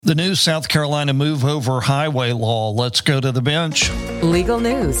The new South Carolina Move Over Highway Law. Let's go to the bench. Legal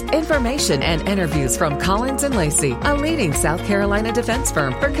news, information, and interviews from Collins & Lacy, a leading South Carolina defense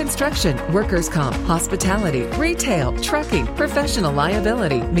firm for construction, workers' comp, hospitality, retail, trucking, professional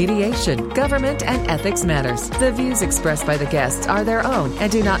liability, mediation, government, and ethics matters. The views expressed by the guests are their own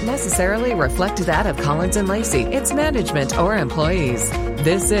and do not necessarily reflect that of Collins & Lacy, its management, or employees.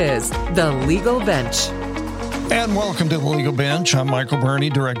 This is The Legal Bench. And welcome to the Legal Bench. I'm Michael Burney,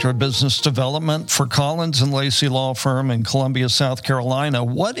 Director of Business Development for Collins & Lacy Law Firm in Columbia, South Carolina.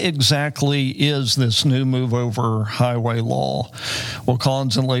 What exactly is this new Move Over Highway Law? Well,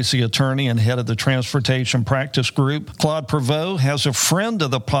 Collins & Lacy attorney and head of the Transportation Practice Group, Claude Prevost, has a friend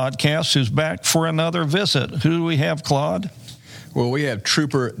of the podcast who's back for another visit. Who do we have, Claude? Well, we have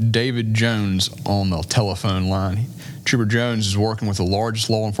Trooper David Jones on the telephone line. Trooper Jones is working with the largest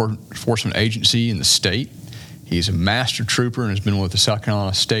law enforcement agency in the state. He's a master trooper and has been with the South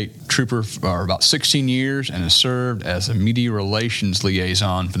Carolina State Trooper for about 16 years and has served as a media relations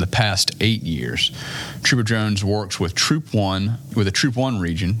liaison for the past 8 years. Trooper Jones works with the Troop 1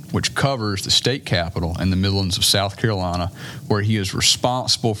 region, which covers the state capital and the Midlands of South Carolina, where he is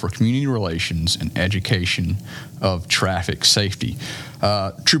responsible for community relations and education of traffic safety.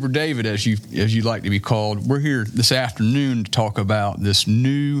 Trooper David, as you like to be called, we're here this afternoon to talk about this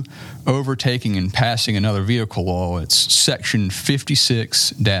new overtaking and passing another vehicle law. It's Section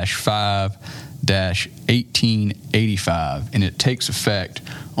 56-5-1885, and it takes effect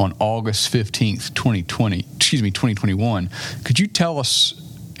on August 15th, 2021. Could you tell us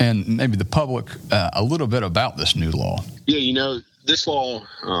and maybe the public a little bit about this new law? Yeah, this law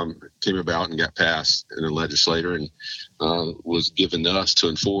came about and got passed in the legislature and was given to us to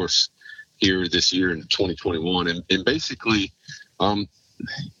enforce here this year in 2021. And basically, what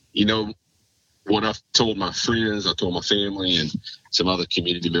I've told my friends, I told my family and some other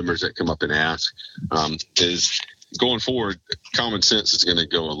community members that come up and ask is going forward, common sense is going to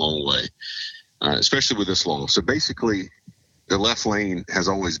go a long way, especially with this law. So basically, the left lane has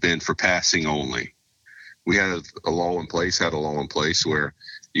always been for passing only. We had a law in place where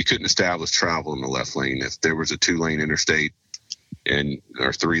you couldn't establish travel in the left lane. If there was a 2-lane interstate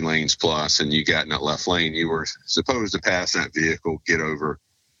or 3 lanes plus and you got in that left lane, you were supposed to pass that vehicle, get over,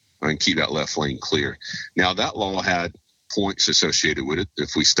 and keep that left lane clear. Now, that law had points associated with it.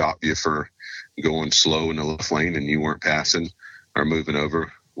 If we stopped you for going slow in the left lane and you weren't passing or moving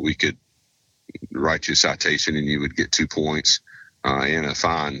over, we could write you a citation and you would get 2 points. And a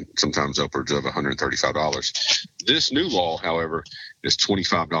fine, sometimes upwards of $135. This new law, however, is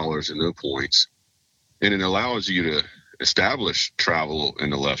 $25 and no points. And it allows you to establish travel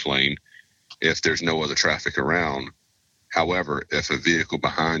in the left lane if there's no other traffic around. However, if a vehicle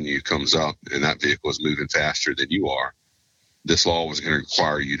behind you comes up and that vehicle is moving faster than you are, this law was going to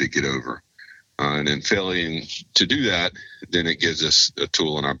require you to get over. And in failing to do that, then it gives us a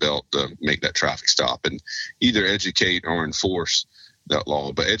tool in our belt to make that traffic stop and either educate or enforce that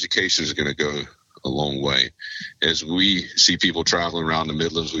law. But education is going to go a long way. As we see people traveling around the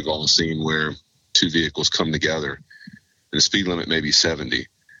Midlands, we've all seen where 2 vehicles come together and the speed limit may be 70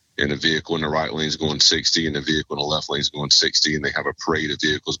 and a vehicle in the right lane is going 60 and the vehicle in the left lane is going 60 and they have a parade of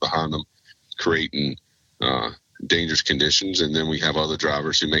vehicles behind them creating dangerous conditions. And then we have other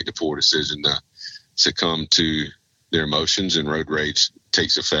drivers who make the poor decision to succumb to their emotions and road rage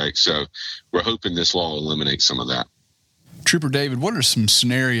takes effect. So we're hoping this law eliminates some of that. Trooper David, what are some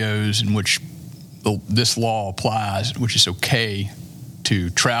scenarios in which this law applies, which is okay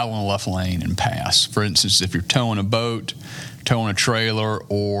to travel in the left lane and pass? For instance, if you're towing a boat, towing a trailer,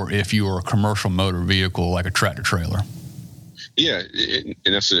 or if you are a commercial motor vehicle like a tractor trailer. Yeah, and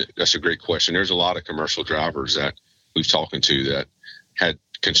that's a great question. There's a lot of commercial drivers that we've talked to that had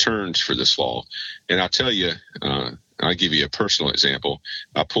concerns for this law. And I'll tell you, I'll give you a personal example.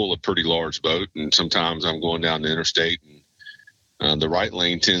 I pull a pretty large boat, and sometimes I'm going down the interstate, and the right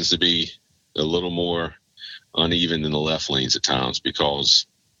lane tends to be a little more uneven than the left lanes at times because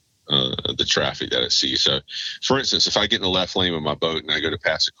of the traffic that I see. So, for instance, if I get in the left lane with my boat and I go to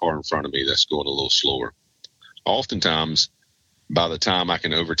pass a car in front of me that's going a little slower, oftentimes by the time I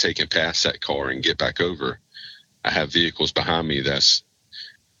can overtake and pass that car and get back over, I have vehicles behind me that's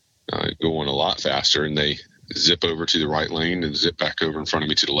going a lot faster, and they zip over to the right lane and zip back over in front of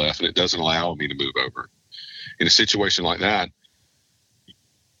me to the left, and it doesn't allow me to move over. In a situation like that,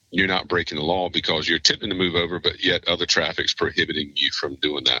 you're not breaking the law because you're attempting to move over, but yet other traffic's prohibiting you from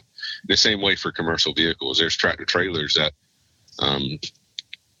doing that. The same way for commercial vehicles, there's tractor trailers that,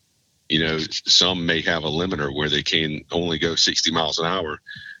 some may have a limiter where they can only go 60 miles an hour,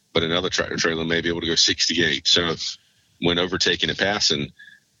 but another tractor trailer may be able to go 68. So when overtaking and passing,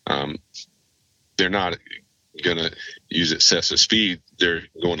 they're not going to use excessive speed. They're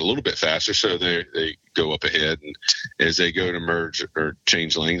going a little bit faster, so they go up ahead, and as they go to merge or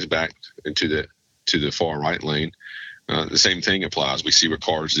change lanes back into the far right lane, the same thing applies. We see where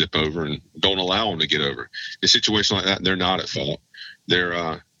cars zip over and don't allow them to get over. In a situation like that, they're not at fault.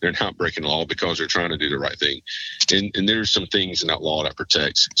 They're not breaking the law because they're trying to do the right thing. And there's some things in that law that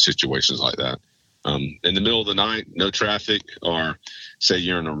protects situations like that. In the middle of the night, no traffic, or say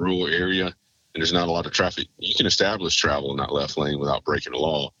you're in a rural area and there's not a lot of traffic, you can establish travel in that left lane without breaking the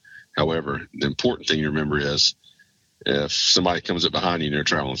law. However, the important thing to remember is if somebody comes up behind you and they're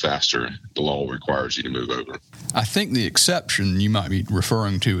traveling faster, the law requires you to move over. I think the exception you might be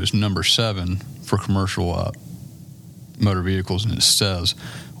referring to is number 7 for commercial motor vehicles, and it says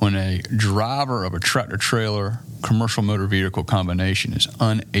when a driver of a tractor-trailer commercial motor vehicle combination is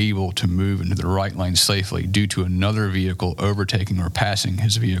unable to move into the right lane safely due to another vehicle overtaking or passing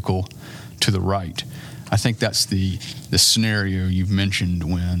his vehicle to the right. I think that's the scenario you've mentioned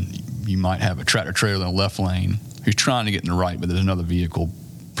when you might have a tractor-trailer in the left lane who's trying to get in the right, but there's another vehicle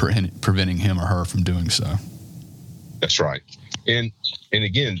preventing him or her from doing so. That's right. And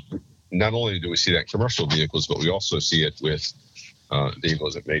again, not only do we see that in commercial vehicles, but we also see it with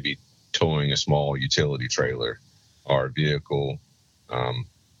vehicles that may be towing a small utility trailer or a vehicle,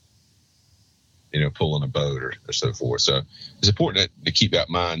 pulling a boat or so forth. So it's important to keep that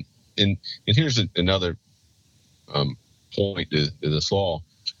in mind. And here's another point to this law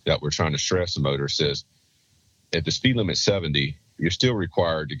that we're trying to stress. The motor says if the speed limit is 70, you're still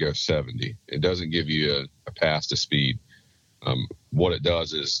required to go 70. It doesn't give you a pass to speed. What it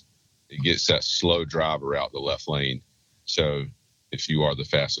does is it gets that slow driver out the left lane. So if you are the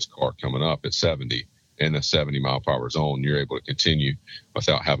fastest car coming up at 70 in a 70 mile per hour zone, you're able to continue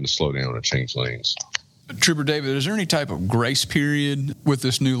without having to slow down and change lanes. Trooper David, is there any type of grace period with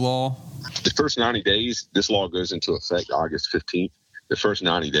this new law? The first 90 days, this law goes into effect August 15th. The first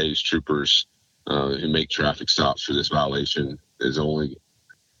 90 days, troopers who make traffic stops for this violation is only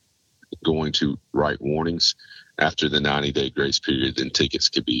going to write warnings. After the 90-day grace period, then tickets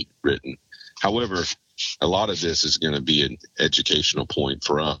could be written. However, a lot of this is going to be an educational point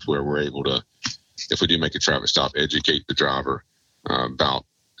for us where we're able to, if we do make a traffic stop, educate the driver about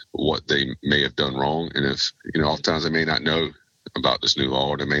what they may have done wrong. And if, oftentimes they may not know about this new law,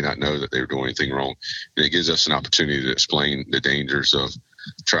 or they may not know that they were doing anything wrong. And it gives us an opportunity to explain the dangers of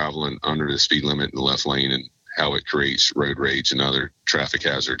traveling under the speed limit in the left lane and how it creates road rage and other traffic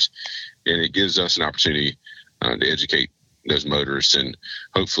hazards. And it gives us an opportunity to educate those motorists, and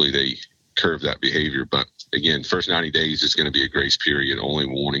hopefully they curb that behavior. But again, first 90 days is going to be a grace period, only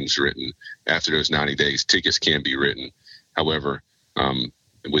warnings written. After those 90 days, tickets can be written. However,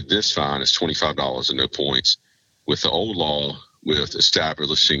 with this fine, it's $25 and no points. With the old law, with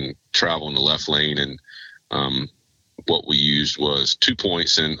establishing travel in the left lane, and what we used was 2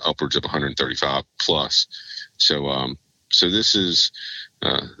 points and upwards of 135 plus. So this is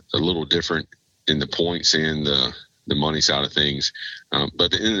a little different in the points and the money side of things. But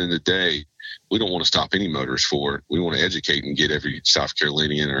at the end of the day, we don't want to stop any motorists for it. We want to educate and get every South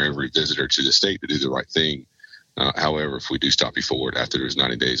Carolinian or every visitor to the state to do the right thing. However, if we do stop you forward after those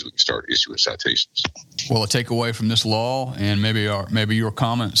 90 days, we can start issuing citations. Well, a takeaway from this law, and maybe your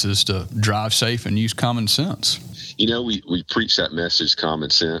comments, is to drive safe and use common sense. We preach that message, common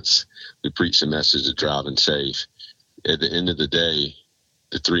sense. We preach the message of driving safe. At the end of the day,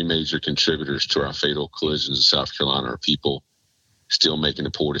 the 3 major contributors to our fatal collisions in South Carolina are people still making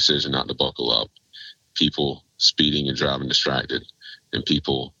the poor decision not to buckle up, people speeding and driving distracted, and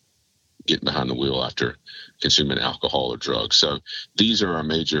people getting behind the wheel after consuming alcohol or drugs. So these are our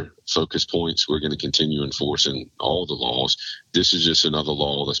major focus points. We're going to continue enforcing all the laws. This is just another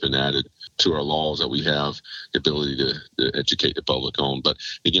law that's been added to our laws that we have the ability to educate the public on. But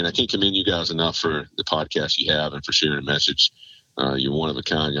again, I can't commend you guys enough for the podcast you have and for sharing a message. You're one of a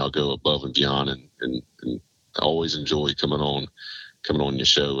kind. Y'all go above and beyond, and I always enjoy coming on your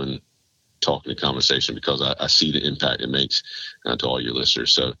show and talking and conversation, because I see the impact it makes to all your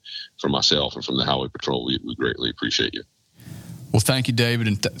listeners. So from myself and from the Highway Patrol, we greatly appreciate you. Well, thank you, David,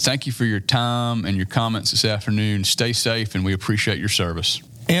 and thank you for your time and your comments this afternoon. Stay safe, and we appreciate your service.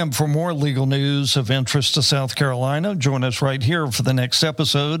 And for more legal news of interest to South Carolina, join us right here for the next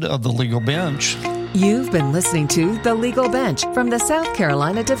episode of The Legal Bench. You've been listening to The Legal Bench from the South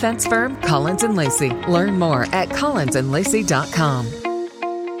Carolina defense firm Collins & Lacy. Learn more at collinsandlacy.com.